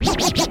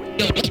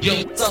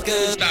Yo,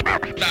 suckers, stop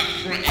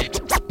fronting.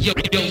 Yo,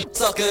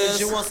 suckers,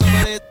 you want some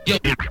of it?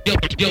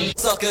 Yo,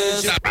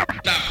 suckers, stop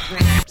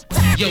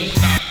fronting. Yo,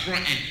 stop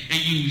fronting and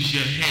use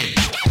your head.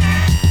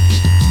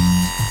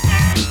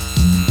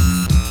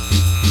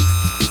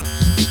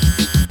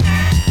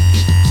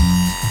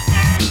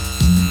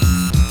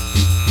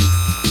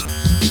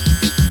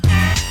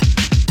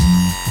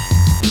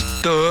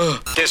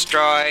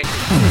 Destroy.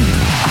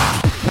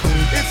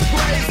 It's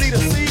crazy to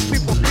see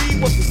people be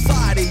what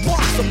society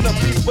wants them to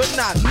be, but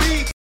not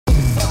me.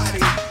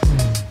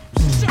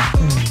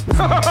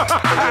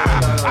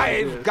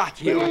 I've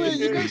got you.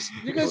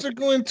 You guys are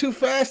going too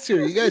fast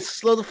here. You guys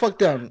slow the fuck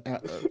down.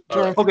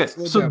 Okay,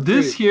 so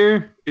this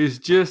here is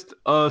just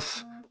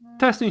us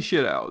testing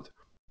shit out.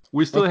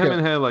 We still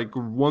haven't had like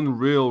one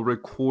real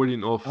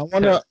recording of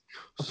test.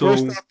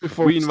 So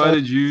we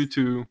invited you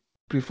to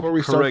before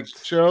we start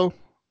the show.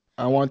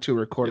 I want to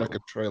record like a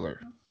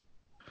trailer.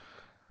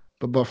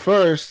 But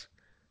first,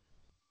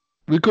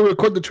 we could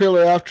record the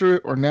trailer after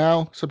or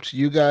now. It's up to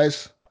you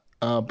guys.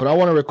 But I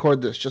want to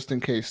record this just in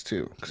case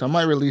too, because I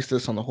might release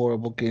this on the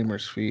Horrible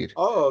Gamers feed.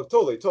 Oh,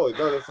 totally.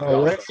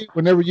 All right.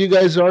 Whenever you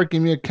guys are,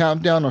 give me a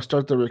countdown. I'll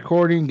start the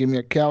recording. Give me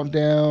a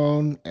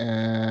countdown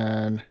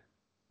and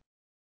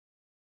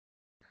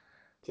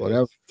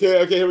whatever.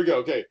 Okay, here we go.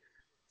 Okay,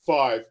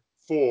 5,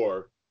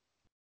 4.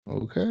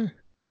 Okay.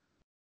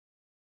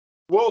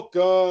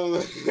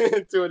 Welcome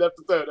to an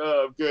episode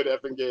of Good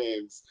Effing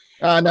Games.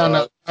 No, I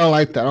don't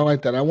like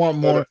that. I want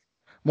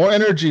more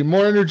energy in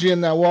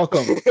that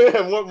welcome.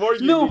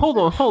 more hold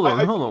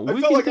on.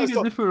 We can take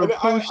a different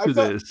approach to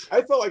this.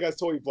 I felt like I was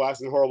totally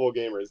blasting Horrible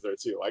Gamers there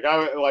too.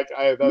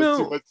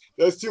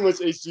 There's too much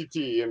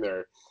HGT in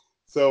there.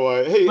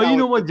 So hey, but Alan, you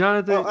know what,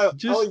 Jonathan?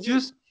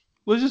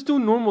 Let's just do a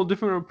normal,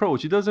 different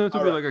approach. It doesn't have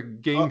to be like a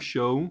game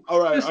show.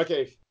 All right,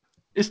 okay.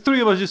 It's three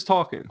of us just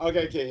talking.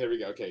 Okay, here we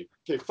go. Okay,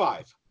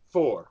 5,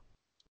 4.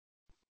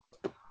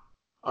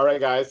 All right,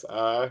 guys.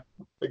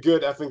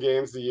 Good effing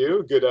games to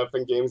you. Good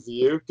effing games to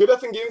you. Good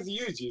effing games to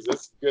you,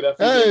 Jesus. Good effing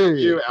games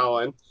to you,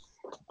 Alan.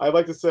 I'd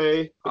like to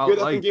say good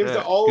effing games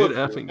to all of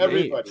you,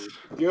 everybody.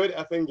 Good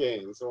effing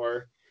games,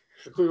 or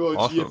equivalent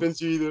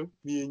GFNG to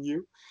me and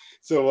you.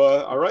 So,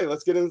 all right,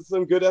 let's get into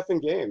some good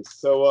effing games.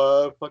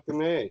 So,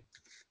 fucking A.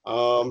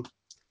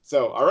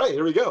 So, all right,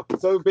 here we go.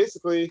 So,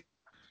 basically,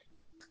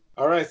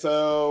 all right,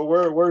 so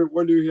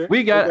we're new here.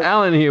 We got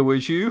Alan here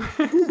with you.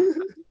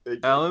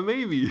 Alan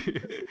Maybe.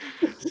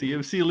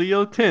 CMC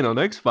Leo 10 on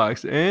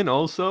Xbox, and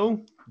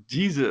also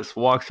Jesus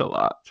Walks a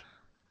Lot.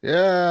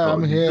 Yeah,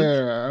 I'm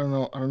here. I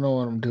don't know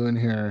what I'm doing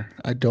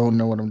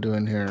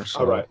here. So.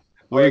 All right.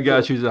 We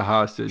got you as a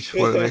hostage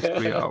for the next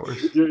 3 hours.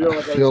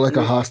 I feel like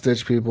a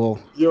hostage, people.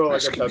 You're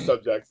like a test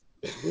subject.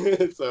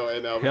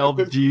 So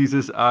help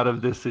Jesus out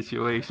of this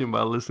situation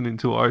by listening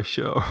to our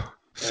show.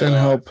 Send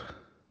help.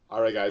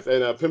 All right, guys,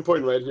 and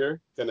Pinpoint Red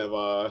here, kind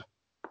of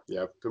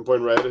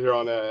Pinpoint Red here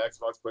on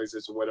Xbox,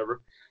 PlayStation,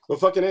 whatever. But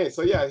fucking A.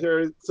 So yeah,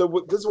 this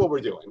is what we're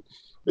doing.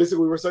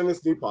 Basically, we're starting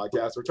this new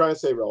podcast. We're trying to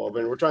stay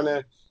relevant. We're trying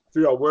to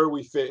figure out where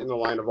we fit in the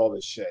line of all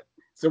this shit.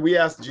 So we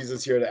asked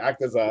Jesus here to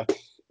act as a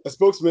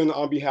spokesman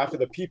on behalf of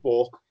the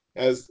people,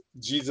 as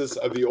Jesus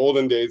of the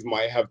olden days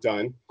might have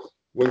done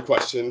when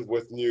questioned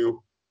with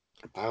new,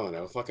 I don't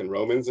know, fucking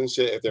Romans and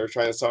shit if they were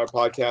trying to start a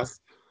podcast.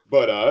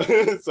 But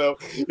so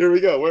here we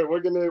go.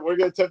 We're gonna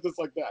attempt this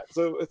like that.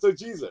 So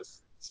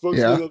Jesus,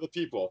 spokesman of the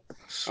people.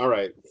 All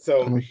right.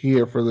 So I'm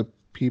here for the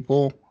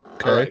people.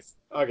 Okay. All right.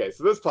 Okay.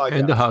 So this podcast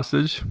and the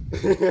hostage.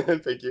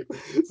 Thank you.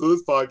 So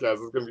this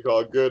podcast is gonna be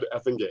called Good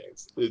Effing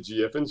Games. The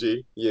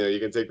GFNG. You know, you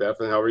can take the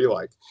effing however you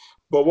like.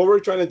 But what we're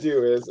trying to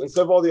do is,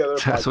 instead of all the other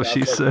That's what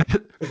she said.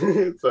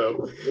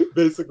 So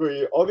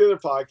basically, all the other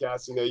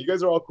podcasts, you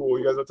guys are all cool.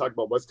 You guys are talking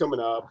about what's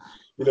coming up,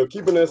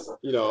 keeping us,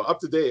 up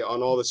to date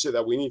on all the shit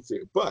that we need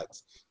to. But,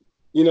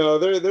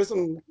 there's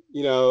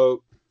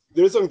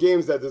some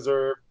games that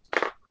deserve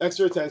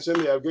extra attention.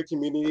 They have good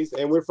communities,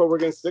 and we're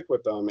going to stick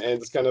with them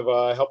and just kind of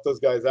help those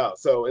guys out.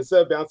 So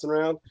instead of bouncing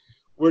around,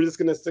 we're just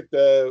going to stick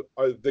the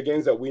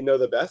games that we know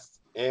the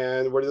best,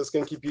 and we're just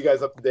going to keep you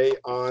guys up to date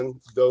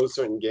on those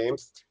certain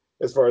games.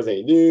 As far as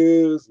any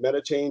news,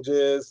 meta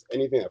changes,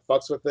 anything that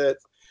fucks with it,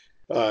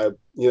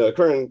 the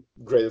current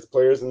greatest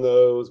players in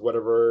those,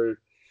 whatever,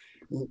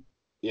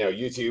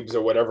 YouTubes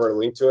or whatever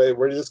link to it,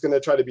 we're just going to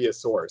try to be a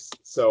source.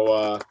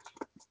 So,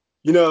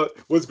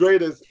 what's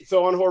great is,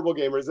 so on Horrible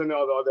Gamers and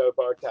all the other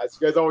podcasts,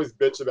 you guys always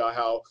bitch about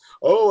how,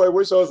 I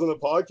wish I was on a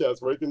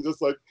podcast where I can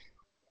just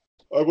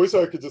I wish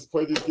I could just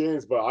play these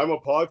games, but I'm a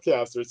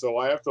podcaster, so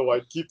I have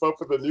to keep up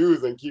with the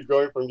news and keep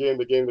going from game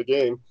to game to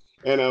game.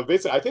 And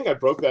basically, I think I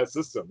broke that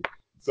system.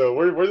 So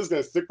we're just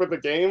going to stick with the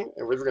game,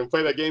 and we're just going to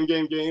play that game,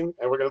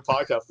 and we're going to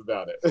podcast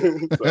about it.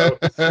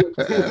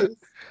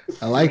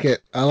 I like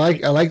it. I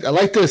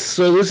like this.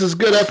 So this is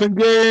Good Effing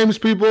Games,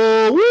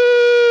 people.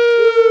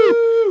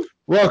 Woo!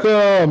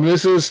 Welcome.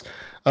 This is.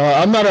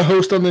 I'm not a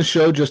host on this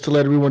show, just to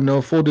let everyone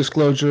know. Full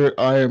disclosure,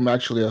 I am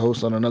actually a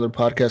host on another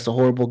podcast, The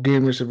Horrible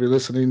Gamers. If you're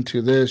listening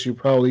to this, you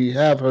probably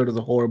have heard of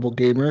The Horrible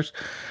Gamers.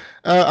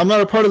 I'm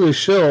not a part of the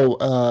show.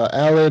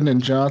 Alan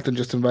and Jonathan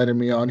just invited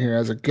me on here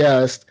as a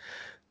guest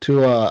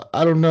to,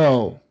 I don't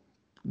know,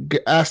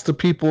 ask the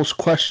people's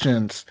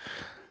questions.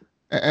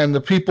 And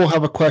the people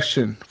have a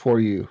question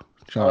for you,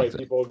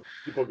 Jonathan. All right,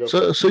 people go.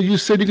 So you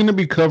said you're going to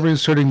be covering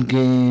certain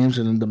games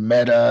and the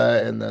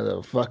meta and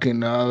the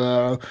fucking,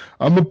 I'm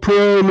a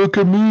pro, look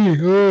at me.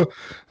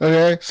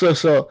 Okay,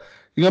 so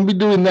you're going to be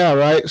doing that,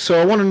 right?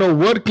 So I want to know,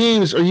 what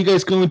games are you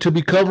guys going to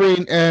be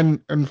covering?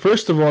 And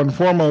first of all and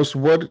foremost,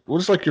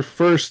 what's like your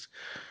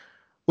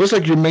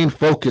main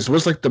focus?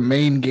 What's like the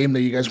main game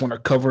that you guys want to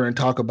cover and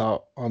talk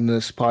about on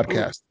this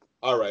podcast?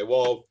 All right,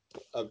 well,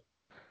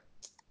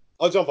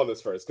 I'll jump on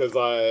this first because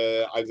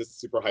I'm just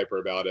super hyper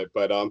about it.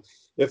 But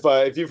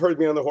if you've heard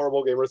me on the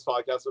Horrible Gamers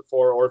podcast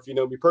before, or if you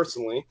know me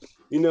personally,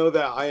 you know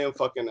that I am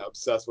fucking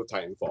obsessed with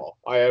Titanfall.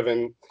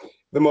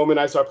 The moment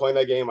I start playing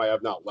that game, I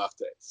have not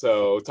left it.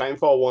 So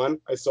Titanfall 1,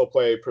 I still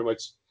play pretty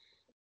much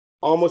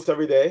almost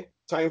every day.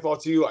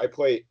 Titanfall 2, I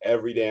play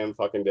every damn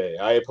fucking day.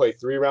 I play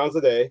 3 rounds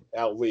a day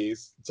at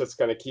least, just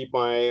kind of keep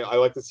I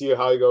like to see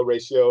how I go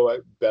ratio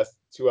at best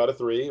 2 out of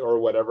 3 or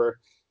whatever.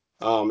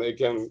 I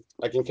can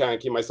kind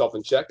of keep myself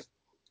in check.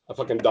 I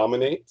fucking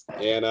dominate,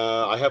 and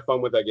I have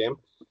fun with that game.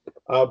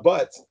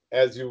 But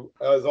as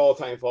all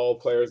Titanfall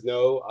players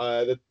know,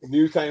 the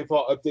new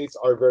Titanfall updates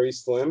are very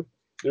slim.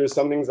 There's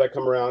some things that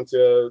come around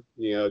to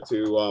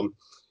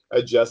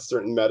adjust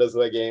certain metas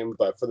of the game,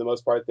 but for the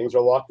most part, things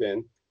are locked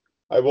in.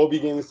 I will be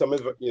getting some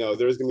of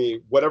there's gonna be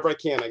whatever I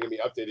can. I'm gonna be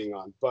updating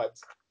on, but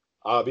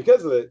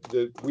because of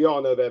we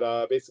all know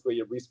that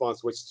basically Respawn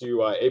switched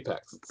to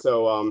Apex,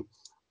 so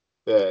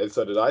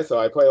so did I. So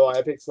I play a lot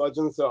of Apex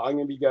Legends, so I'm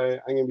gonna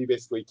be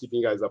basically keeping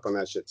you guys up on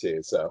that shit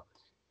too. So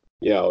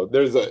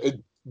there's a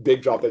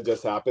big drop that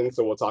just happened,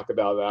 so we'll talk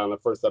about that on the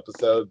first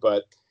episode.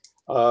 But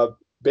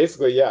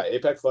basically, yeah,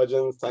 Apex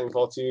Legends,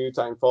 Titanfall 2,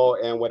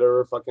 Titanfall, and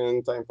whatever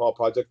fucking Titanfall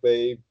project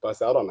they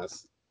bust out on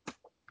us.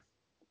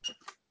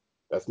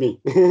 That's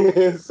me.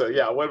 So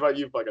yeah, what about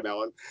you, fucking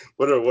Alan?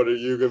 What are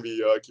you gonna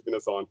be keeping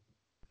us on?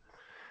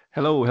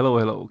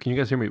 Hello. Can you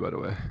guys hear me, by the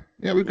way?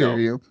 Yeah, we can hear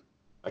you.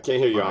 I can't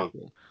hear you,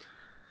 Alan.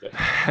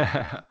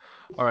 Okay.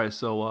 All right,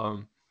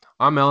 so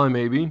I'm Alan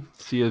Maybe,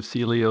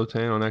 CFC Leo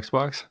 10 on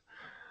Xbox,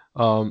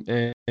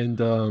 and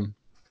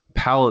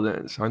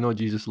Paladins. I know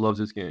Jesus loves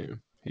this game.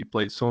 He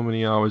played so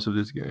many hours of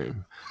this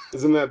game.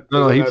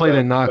 No, he played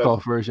a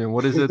knockoff version.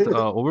 What is it?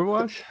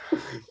 Overwatch?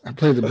 I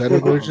played the better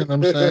version,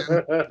 I'm saying.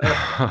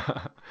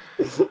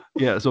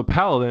 Yeah, so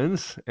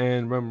Paladins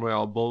and Realm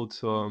Royale,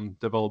 both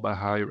developed by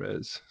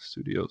Hi-Rez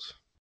Studios.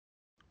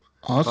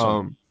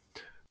 Awesome.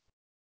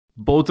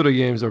 Both of the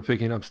games are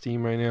picking up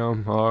steam right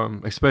now,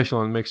 especially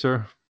on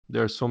Mixer.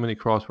 There are so many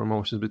cross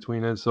promotions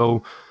between it.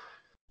 So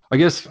I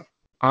guess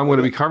I'm going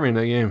to be covering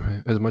that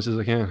game as much as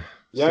I can.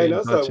 Yeah, I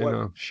know.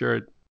 So share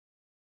it.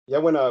 Yeah,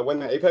 when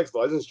the Apex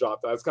Legends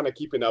dropped, I was kind of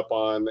keeping up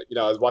on,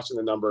 I was watching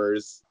the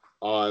numbers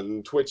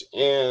on Twitch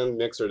and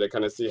Mixer to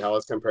kind of see how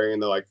it's comparing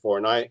to like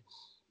Fortnite.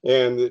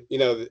 And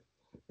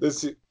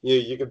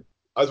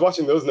I was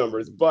watching those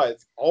numbers, but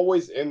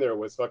always in there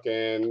was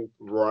fucking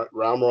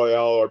Realm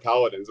Royale or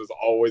Paladins was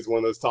always one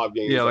of those top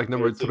games. Yeah, like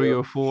number 3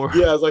 or 4.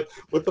 Yeah, I was like,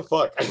 what the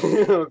fuck?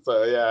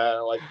 So yeah,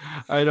 like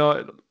I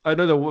know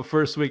the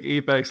first week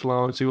Apex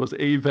launched, it was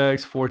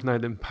Apex,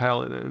 Fortnite, and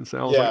Paladins.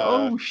 And I was like,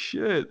 oh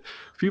shit,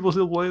 people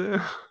still play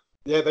that?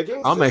 Yeah, that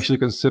game. I'm actually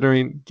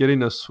considering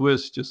getting a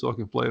Switch just so I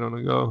can play it on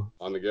the go.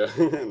 On the go,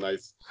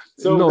 nice.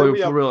 So no,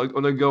 for real, like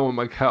on the go on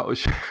my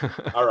couch.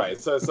 All right,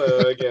 so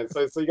again,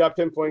 so you got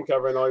Pinpoint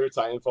covering all your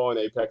Titanfall and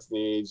Apex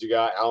needs. You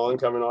got Alan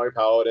covering all your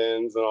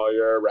Paladins and all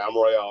your Realm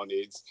Royale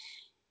needs.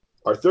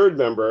 Our third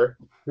member,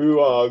 who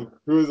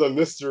is a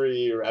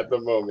mystery at the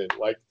moment,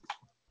 like,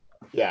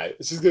 yeah,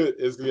 it's gonna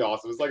be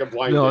awesome. It's like a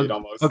blind date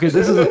almost. Okay,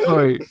 this is a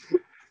story.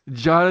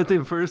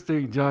 First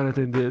thing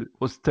Jonathan did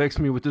was text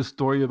me with this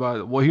story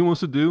about what he wants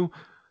to do.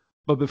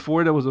 But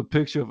before there was a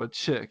picture of a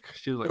chick.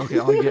 She was like, okay,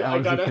 I'll get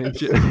Alex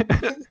attention.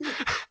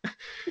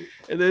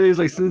 And then he's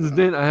like, since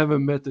then I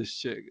haven't met this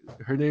chick.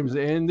 Her name is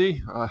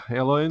Andy.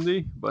 Hello,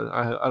 Andy. But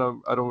I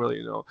don't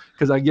really know.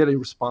 Because I get a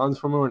response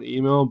from her on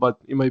email, but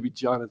it might be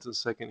Jonathan's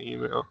second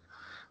email.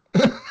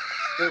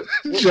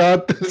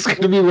 Jonathan's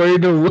gonna be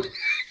wearing a wig.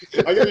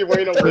 I'm gonna be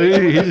wearing a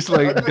wig. He just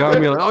like got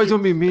me like, oh, it's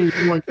gonna be me.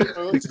 I'm like,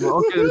 okay,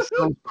 this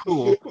sounds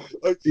cool.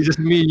 It's just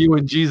me, you,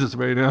 and Jesus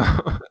right now. How's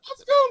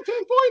it going,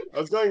 Pinpoint?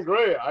 It's going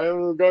great. I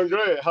am going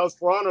great. How's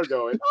Toronto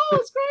going? Oh,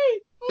 it's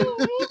great.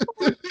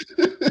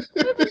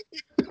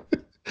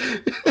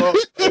 Well,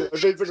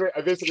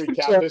 I basically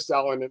catfished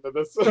Alan into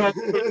this.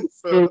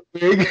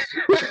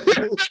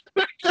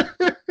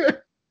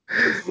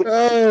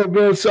 Oh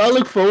man, so I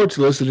look forward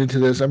to listening to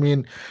this. I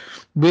mean,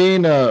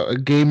 being a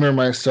gamer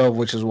myself,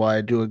 which is why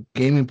I do a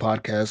gaming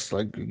podcast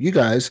like you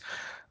guys,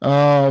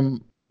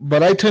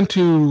 but I tend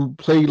to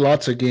play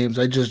lots of games.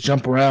 I just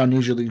jump around,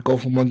 usually go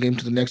from one game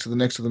to the next, to the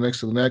next, to the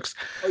next, to the next.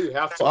 Oh, you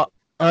have to.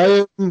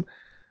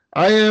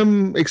 I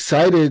am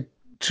excited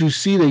to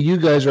see that you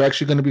guys are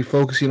actually going to be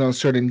focusing on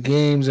certain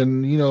games,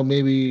 and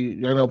maybe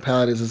I know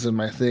Paladins isn't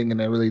my thing,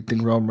 and I really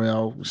think Realm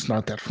Royale is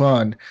not that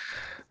fun.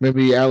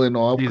 Maybe Alan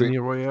will upgrade. Disney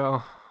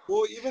Royale.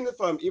 Well, even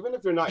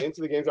if you're not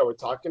into the games that we're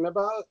talking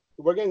about,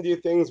 we're gonna do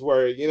things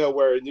where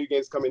where new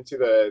games come into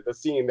the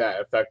scene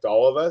that affect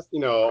all of us.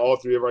 All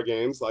three of our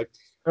games, like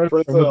for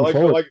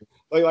instance,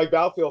 like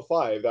Battlefield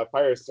 5, that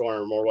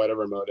Firestorm or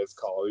whatever mode it's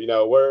called.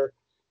 Where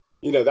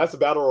that's a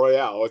battle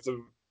royale. It's a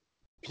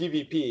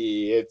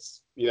PvP.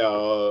 It's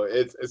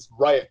it's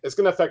right. It's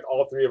gonna affect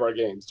all three of our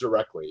games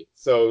directly.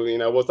 So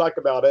we'll talk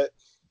about it.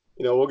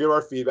 We'll give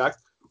our feedback.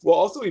 We'll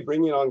also be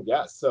bringing on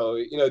guests.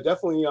 So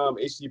definitely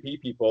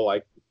HDP people,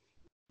 like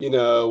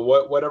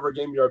whatever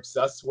game you're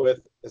obsessed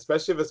with,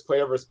 especially if it's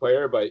player versus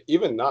player, but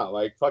even not,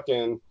 like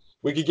fucking,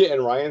 we could get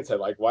in Ryan's head,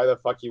 like why the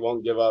fuck he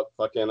won't give up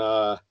fucking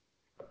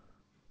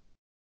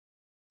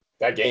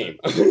that game.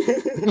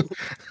 You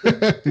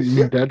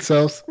mean Dead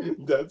Cells?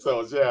 Dead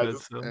Cells, yeah.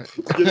 Just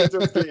get into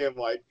this game,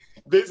 like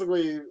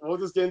basically we'll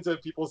just get into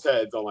people's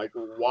heads on like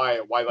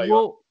why like.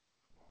 Well,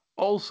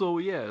 also,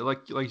 yeah,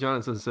 like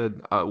Jonathan said,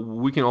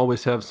 we can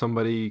always have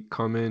somebody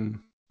come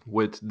in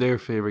with their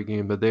favorite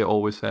game that they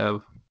always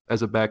have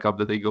as a backup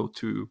that they go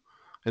to,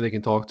 and they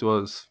can talk to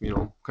us,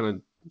 kind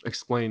of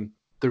explain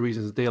the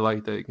reasons they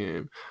like that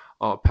game.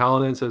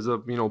 Paladins as a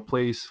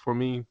place for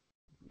me,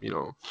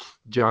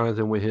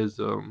 Jonathan with his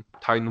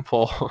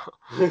Titanfall,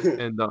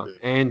 and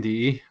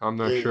Andy, I'm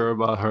not sure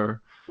about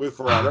her with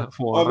For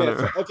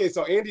Honor. Okay,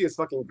 so Andy is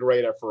fucking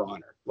great at For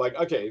Honor. Like,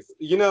 okay,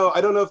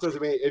 I don't know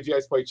if you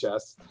guys play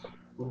chess,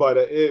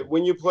 but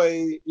when you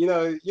play,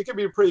 you can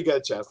be pretty good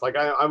at chess. Like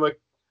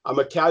I'm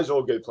a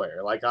casual good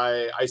player. Like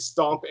I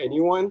stomp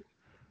anyone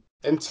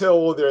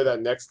until they're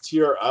that next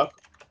tier up,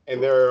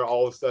 and they're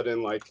all of a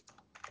sudden like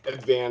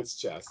advanced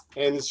chess.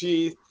 And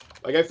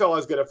I felt I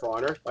was good at For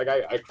Honor. Like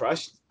I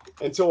crushed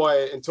until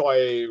I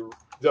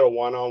did a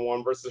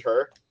one-on-one versus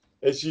her,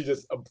 and she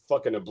just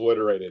fucking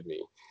obliterated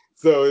me.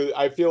 So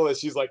I feel that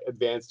she's like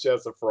advanced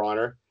chess of For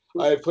Honor.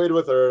 I played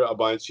with her a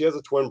bunch. She has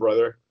a twin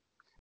brother,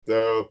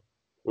 so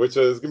which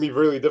is gonna be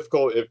really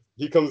difficult if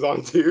he comes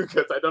on too,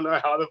 because I don't know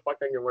how the fuck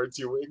I can wear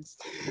 2 wigs.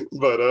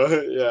 But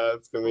yeah,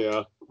 it's gonna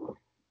be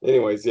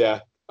anyways,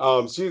 yeah.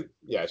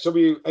 She'll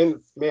be,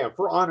 and man,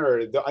 For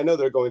Honor, I know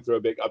they're going through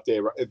a big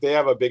update. They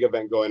have a big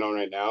event going on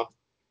right now,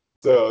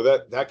 so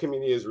that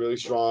community is really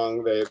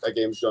strong. That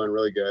game's going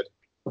really good.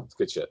 It's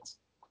good shit.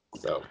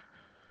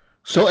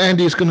 So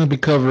Andy's going to be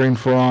covering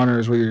For Honor,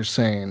 is what you're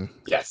saying?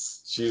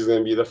 Yes, she's going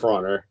to be the For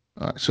Honor.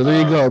 All right, so there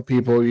you go,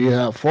 people. You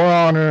have For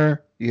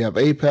Honor, you have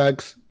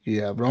Apex,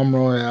 you have Realm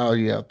Royale,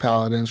 you have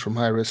Paladins from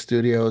High Risk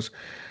Studios.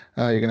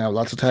 You're going to have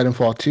lots of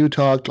Titanfall 2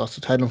 talk, lots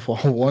of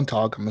Titanfall 1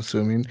 talk, I'm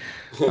assuming.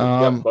 Both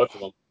of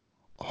them.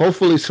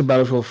 Hopefully some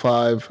Battlefield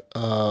 5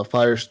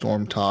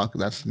 Firestorm talk.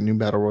 That's the new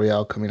Battle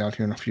Royale coming out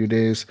here in a few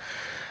days.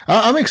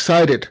 I'm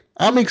excited.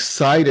 I'm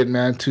excited,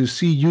 man, to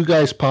see you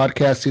guys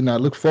podcasting. I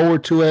look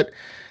forward to it.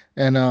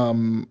 And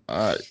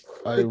I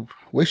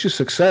wish you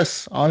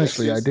success.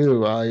 Honestly, I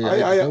do.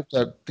 I hope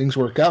that things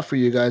work out for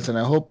you guys. And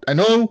I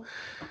know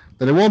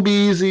that it won't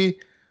be easy,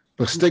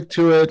 but stick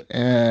to it,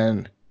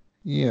 and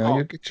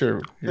you'll get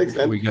your. Thanks,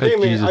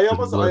 man. I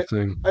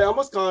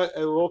almost got a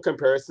little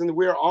comparison.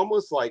 We're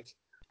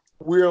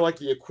like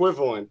the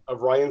equivalent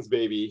of Ryan's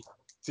baby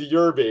to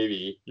your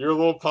baby, your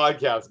little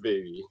podcast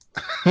baby.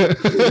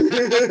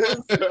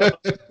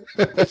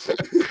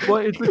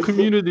 Well, it's a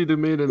community that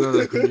made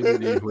another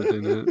community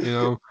within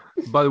it,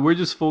 But we're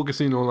just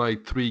focusing on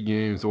like 3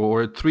 games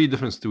or 3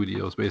 different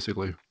studios,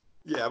 basically.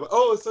 Yeah, but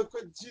so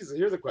Jesus,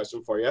 here's a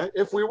question for you.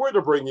 If we were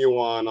to bring you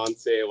on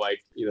say like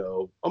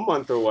a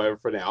month or whatever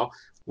for now,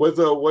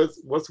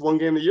 what's one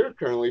game that you're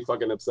currently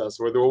fucking obsessed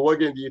with, or what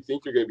game do you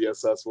think you're gonna be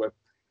obsessed with?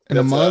 In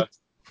a month?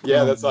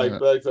 That's like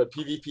a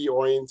PvP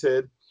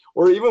oriented.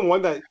 Or even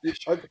one that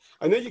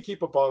I know you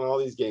keep up on all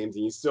these games,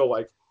 and you still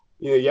like,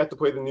 you have to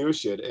play the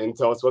newest shit and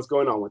tell us what's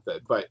going on with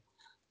it. But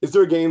is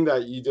there a game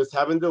that you just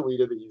haven't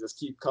deleted that you just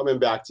keep coming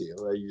back to?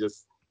 Like you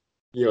just,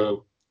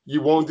 you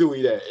won't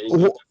delete it.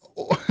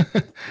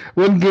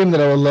 One game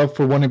that I would love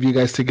for one of you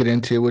guys to get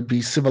into would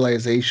be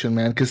Civilization,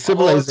 man. Because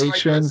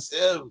Civilization,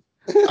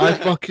 I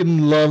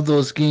fucking love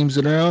those games.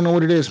 And I don't know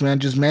what it is, man.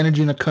 Just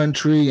managing a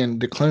country and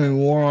declaring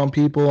war on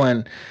people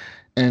and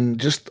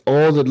just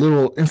all the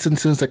little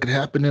instances that could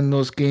happen in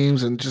those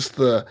games, and just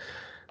the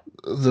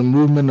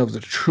movement of the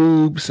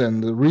troops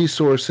and the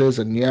resources,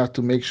 and you have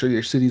to make sure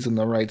your city's in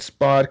the right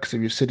spot, because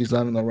if your city's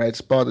not in the right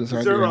spot, there's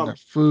not enough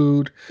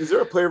food. Is there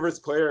a player versus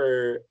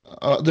player?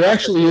 There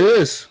actually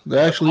is.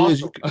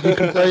 Awesome. You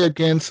can play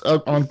against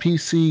on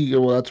PC.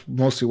 Well, that's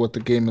mostly what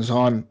the game is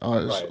on.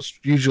 Right. It's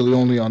usually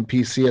only on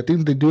PC. I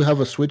think they do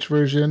have a Switch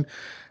version.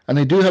 And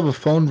they do have a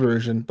phone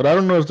version, but I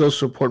don't know if those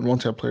support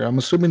multiplayer. I'm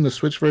assuming the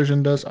Switch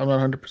version does. I'm not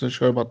 100%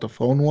 sure about the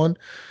phone one,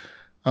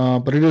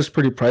 but it is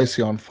pretty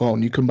pricey on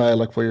phone. You can buy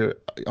it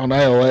on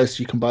iOS.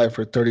 You can buy it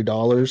for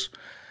 $30,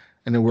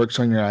 and it works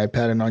on your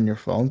iPad and on your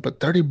phone. But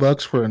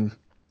 $30 for an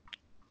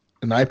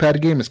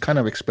iPad game is kind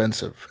of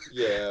expensive.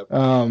 Yeah.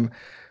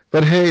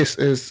 But hey,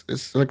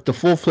 it's like the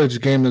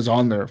full-fledged game is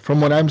on there.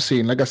 From what I'm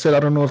seeing, like I said, I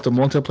don't know if the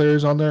multiplayer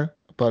is on there,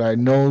 but I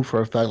know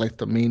for a fact like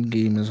the main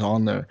game is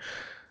on there.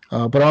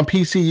 But on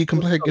PC, you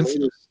can play against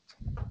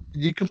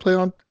you can play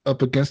on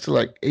up against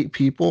like 8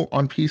 people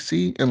on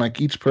PC, and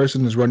like each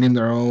person is running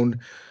their own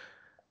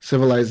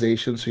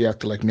civilization. So you have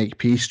to like make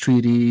peace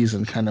treaties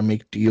and kind of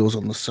make deals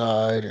on the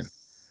side and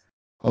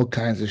all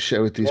kinds of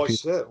shit with these Well,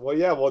 people. shit. Well,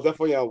 yeah. Well,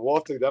 definitely. We'll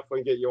have to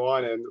definitely get you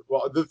on, and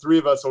well, the three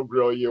of us will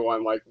grill you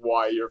on like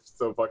why you're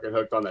so fucking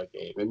hooked on that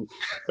game, and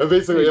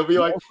basically it'll be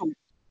like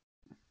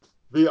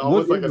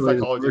almost like a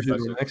psychology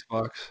session.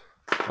 Xbox.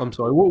 I'm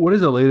sorry. What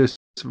is the latest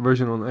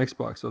version on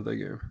Xbox of that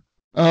game?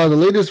 The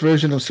latest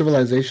version of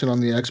Civilization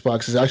on the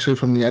Xbox is actually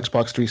from the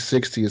Xbox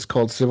 360. It's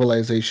called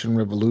Civilization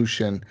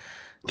Revolution.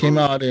 Came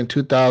out in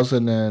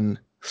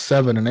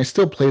 2007, and I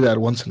still play that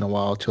once in a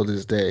while till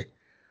this day.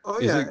 Oh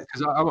yeah,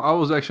 because I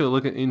was actually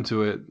looking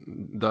into it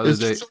the other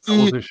day. I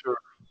wasn't sure.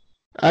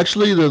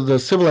 Actually, the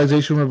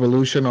Civilization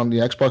Revolution on the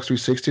Xbox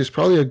 360 is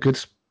probably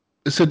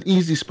it's an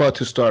easy spot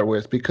to start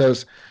with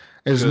because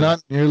it's not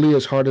nearly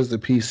as hard as the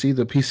PC.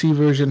 The PC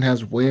version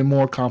has way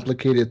more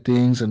complicated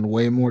things and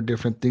way more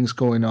different things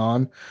going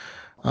on.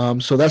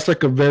 So that's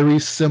like a very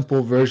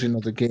simple version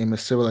of the game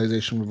is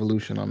Civilization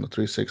Revolution on the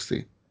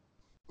 360.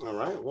 All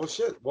right. Well,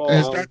 shit. Well, and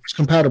it's backwards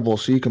compatible,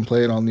 so you can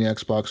play it on the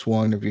Xbox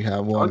One if you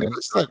have one. And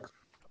it's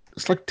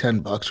like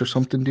 $10 or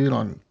something, dude.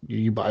 On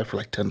you buy for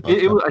like $10. I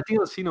think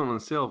I was seen on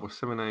sale for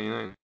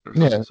 $7.99.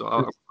 Yeah, so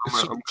I'm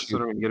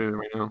considering getting it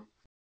right now.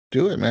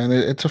 Do it, man.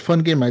 It's a fun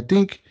game. I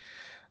think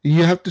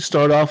you have to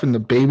start off in the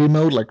baby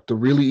mode, like the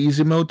really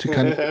easy mode, to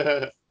kind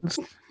of.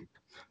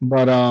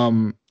 But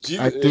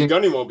I think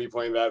Gunny won't be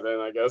playing that then,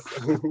 I guess.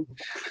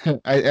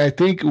 I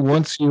think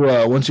once you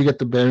get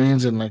the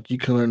bearings and like you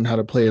can learn how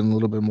to play it a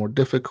little bit more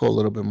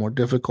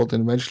difficult,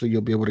 and eventually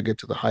you'll be able to get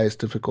to the highest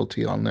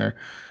difficulty on there.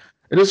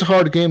 It is a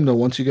hard game though.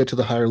 Once you get to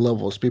the higher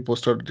levels, people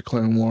start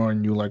declaring war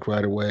on you like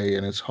right away,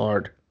 and it's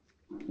hard.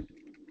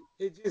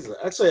 Hey, Jesus.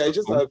 Actually, I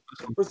just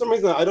for some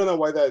reason I don't know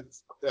why that.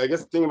 I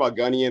guess thinking about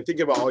Gunny and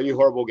thinking about all you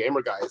horrible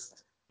gamer guys,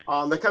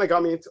 that kind of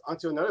got me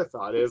onto another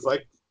thought. Is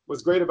like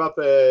what's great about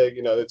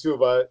the two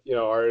of us,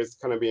 ours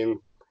kind of being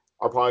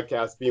our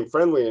podcast being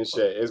friendly and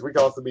shit is we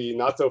can also be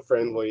not so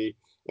friendly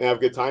and have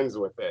good times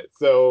with it.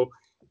 So,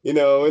 in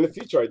the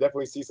future, I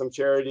definitely see some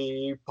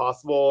charity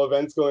possible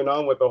events going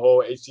on with the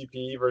whole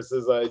HGP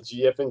versus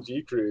GF and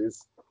G crews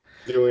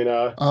doing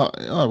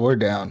we're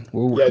down.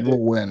 We'll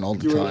win all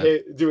the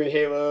time. Doing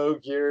Halo,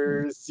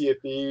 Gears, Sea of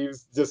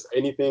Thieves, just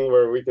anything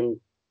where we can.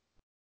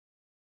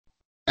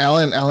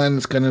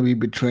 Alan's gonna be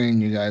betraying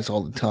you guys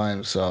all the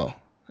time, so.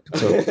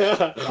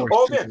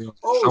 Oh man!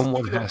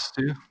 Someone has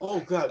to. Oh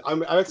god,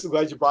 I'm actually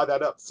glad you brought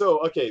that up.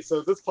 So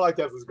this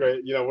podcast is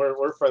great.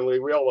 We're friendly.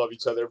 We all love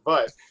each other.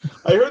 But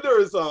I heard there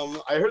was a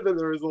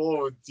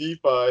little deep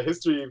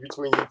history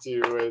between you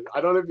two, and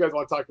I don't know if you guys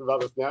want to talk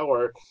about this now,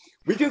 or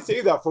we can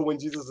save that for when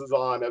Jesus is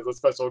on as a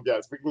special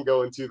guest. We can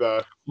go into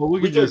the. Well,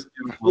 we can just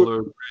do a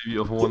fuller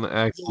preview of one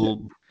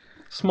actual.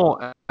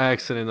 Small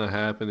accident that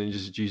happened and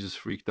just Jesus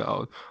freaked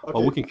out. Okay.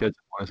 Oh, we can catch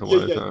it some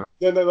other time.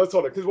 Yeah, no, that's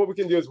all. Because what we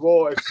can do is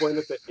we'll explain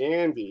it to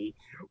Andy.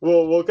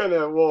 We'll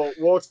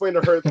explain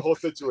to her the whole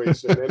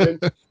situation, and then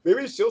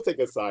maybe she'll take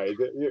a side.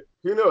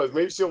 Who knows?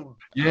 Maybe she'll.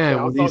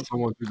 Yeah, we need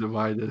someone to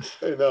divide this.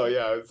 I know.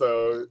 Yeah.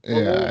 So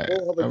yeah,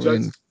 we'll have a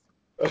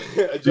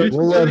judge.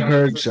 We'll let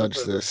her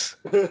judge this.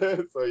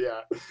 So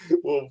yeah,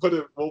 we'll put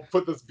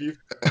this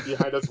beef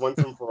behind us once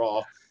and for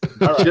all.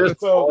 All right.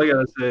 Just all I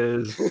gotta say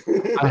is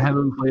I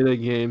haven't played a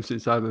game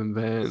since I've been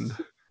banned.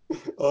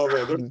 Oh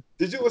man,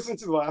 did you listen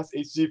to the last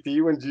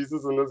HGP when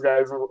Jesus and those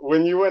guys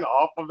when you went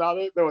off about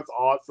it? That was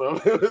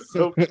awesome. It was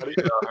so funny.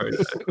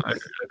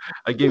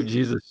 I gave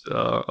Jesus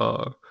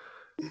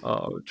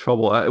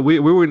trouble. We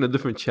were in a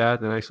different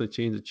chat and I actually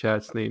changed the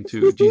chat's name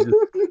to Jesus.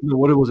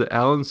 What was it?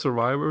 Alan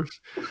Survivors,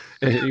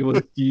 and it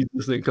was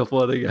Jesus and a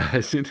couple other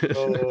guys in it.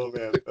 Oh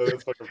man,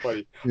 that's fucking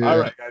funny. Yeah. All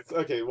right, guys.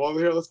 Okay, well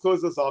here, let's close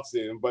this off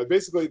soon. But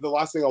basically, the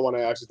last thing I want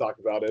to actually talk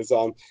about is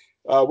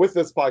with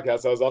this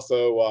podcast, I was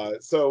also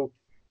so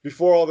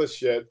before all this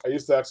shit, I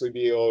used to actually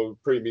be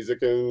pretty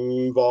music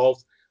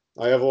involved.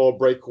 I have a little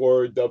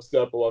breakcore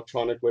dubstep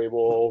electronic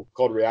label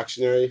called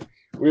Reactionary.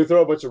 We would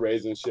throw a bunch of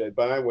raves and shit,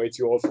 but I'm way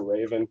too old for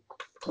rave. And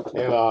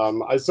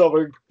I still have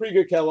a pretty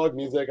good catalog of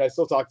music. I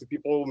still talk to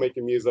people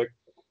making music.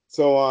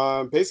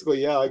 So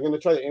basically, yeah, I'm going to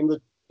try to end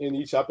in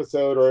each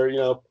episode or,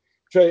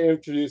 try to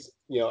introduce,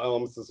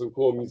 elements of some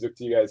cool music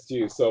to you guys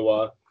too.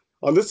 So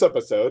on this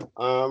episode,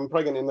 I'm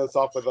probably going to end this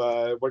off with,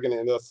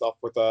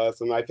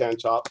 some Nightpan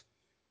Chop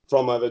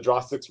from the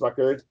Draw 6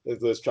 record. Is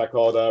this track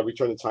called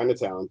Return to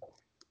Chinatown.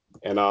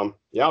 And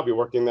yeah, I'll be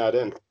working that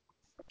in.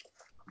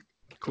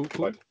 Cool.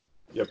 But,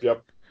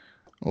 Yep.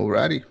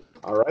 Alrighty.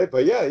 All right,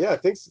 but yeah.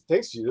 Thanks,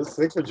 Jesus.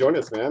 Thanks for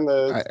joining us, man.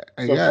 I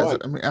mean,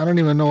 I don't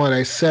even know what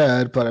I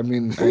said, but I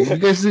mean, you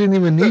guys didn't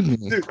even need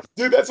me.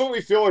 Dude, that's what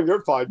we feel on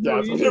your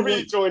podcast. Whenever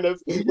you join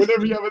us,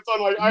 whenever you have it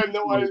on, like I have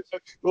no idea.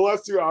 The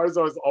last 2 hours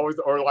or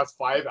the last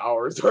 5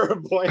 hours are a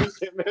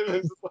blanket,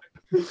 man.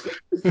 It's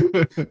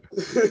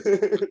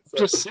like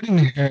just sitting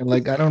here,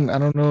 like I don't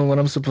know what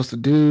I'm supposed to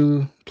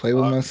do. Play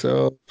with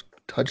myself,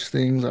 touch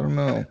things. I don't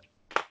know.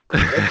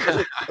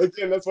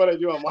 Again, that's what I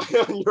do on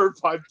your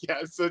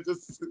podcast. So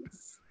just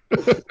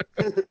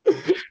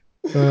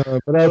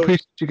But I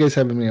appreciate you guys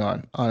having me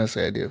on.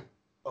 Honestly, I do.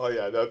 Oh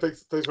yeah, no,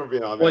 thanks for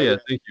being on. Man. Oh yeah,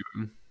 thank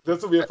you.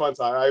 This will be a fun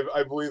time.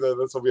 I believe that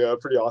this will be a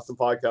pretty awesome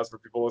podcast for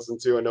people to listen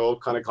to, and they'll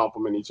kind of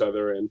compliment each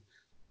other. And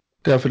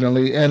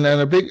definitely, and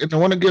I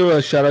want to give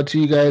a shout out to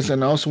you guys,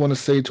 and I also want to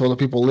say to all the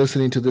people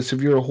listening to this,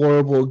 if you're a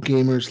Horrible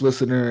Gamers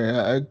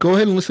listener, go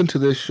ahead and listen to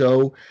this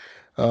show.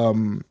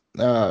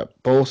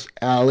 Both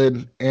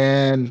Alan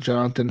and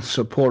Jonathan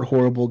support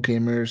Horrible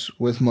Gamers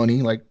with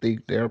money, like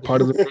they're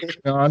part of the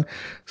Patreon.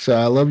 So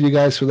I love you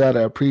guys for that.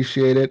 I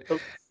appreciate it.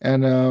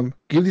 And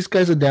give these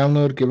guys a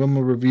download, give them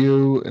a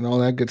review, and all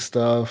that good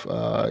stuff.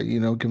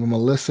 Give them a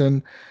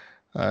listen.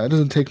 It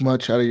doesn't take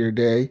much out of your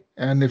day.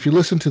 And if you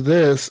listen to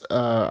this,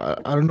 I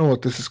don't know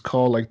what this is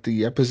called, like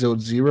the episode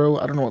 0.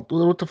 I don't know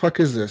what the fuck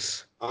is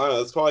this. I don't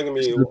know. It's probably gonna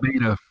be the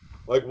beta.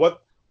 Like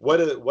what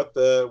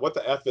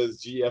the F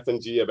is G, F,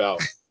 and G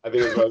about? I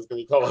think is what it's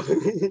gonna be called.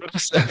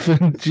 What's F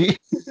and G?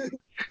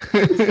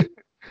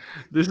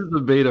 This is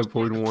the beta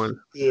point 1.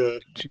 Yeah.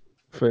 G,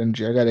 F, and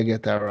G. I gotta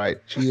get that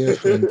right. G,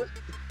 F, and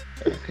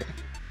okay.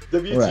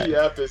 WTF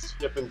right. Is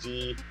G, F, and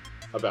G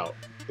about?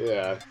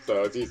 Yeah.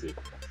 So it's easy.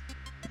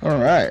 All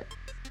right.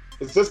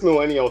 It's just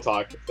millennial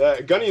talk.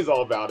 Gunny's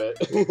all about it.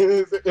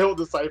 He'll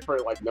decipher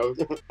it like no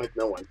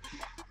one.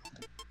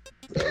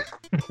 So.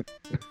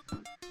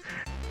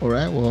 All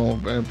right.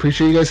 Well, I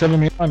appreciate you guys having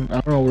me on.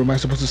 I don't know. Am I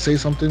supposed to say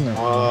something?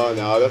 Oh,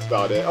 no, that's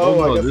about it.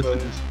 I guess this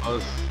is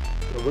us.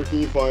 Where can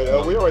you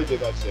find? We already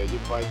did that shit. You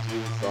can find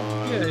Juice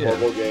on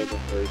Horrible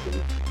Gamers,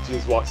 and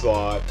Juice Walks a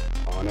Lot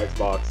on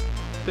Xbox.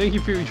 Thank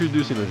you for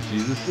introducing us,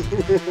 Jesus.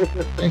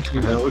 Thank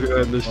you. We're gonna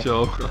end the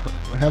show.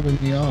 For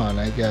having me on,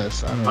 I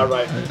guess. I don't know. All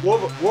right. We'll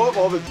have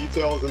all the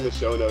details in the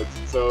show notes.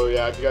 So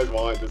yeah, if you guys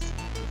want, just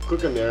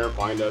click in there and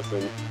find us,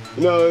 and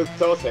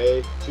tell us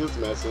hey, shoot us a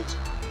message.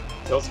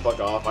 Tell us fuck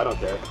off. I don't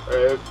care.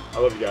 Right? I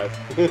love you guys.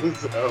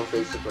 So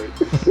basically.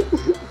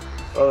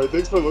 All right.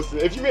 Thanks for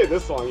listening. If you made it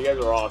this long, you guys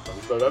are awesome.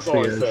 So that's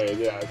all I'm saying.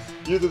 Yeah.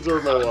 You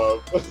deserve my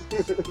love.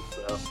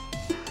 So.